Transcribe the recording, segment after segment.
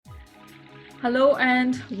Hello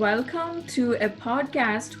and welcome to a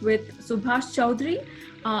podcast with Subhash Chaudhary.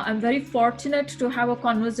 I'm very fortunate to have a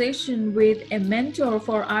conversation with a mentor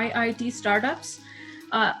for IIT startups.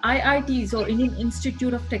 IITs or Indian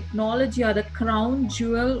Institute of Technology are the crown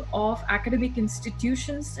jewel of academic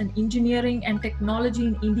institutions and engineering and technology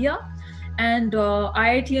in India. And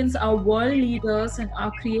IITians are world leaders and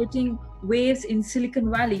are creating waves in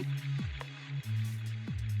Silicon Valley.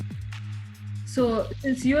 So,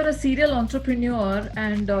 since you're a serial entrepreneur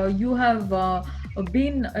and you have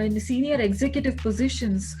been in senior executive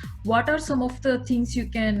positions, what are some of the things you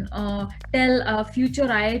can tell future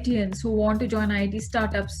IITians who want to join IIT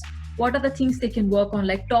startups? What are the things they can work on,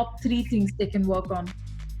 like top three things they can work on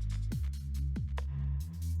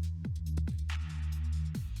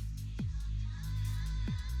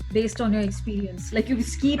based on your experience? Like you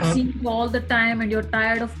keep Uh, seeing all the time and you're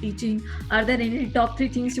tired of teaching. Are there any top three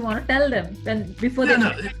things you want to tell them when before yeah, they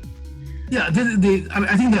no, yeah.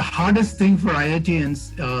 I think the hardest thing for IITians,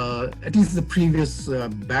 at least the previous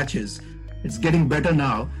batches, it's getting better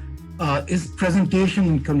now, is presentation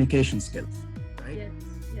and communication skills. Right? Yes,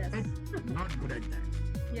 yes, Right? Not good at that.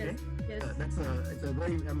 yes, Okay? yes, It's a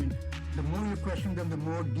very. I mean, the more you question them, the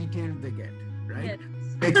more detailed they get. Right? yes.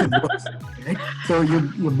 Makes it worse. Right? So you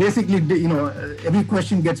basically every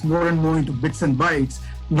question gets more and more into bits and bytes,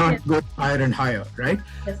 not Yes. go higher and higher. Right?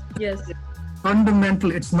 Yes, yes, Fundamental.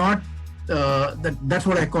 It's not that's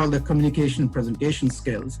what I call the communication presentation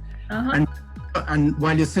skills. uh-huh. And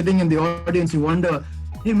while you're sitting in the audience, you wonder,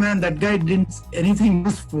 hey man, that guy didn't anything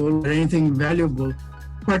useful or anything valuable,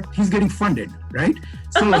 but he's getting funded, right?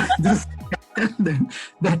 So this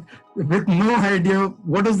that with no idea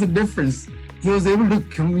what is the difference, he was able to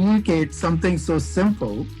communicate something so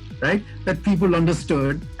simple, right, that people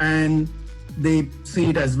understood and they see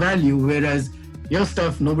it as value, whereas your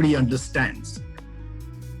stuff nobody understands,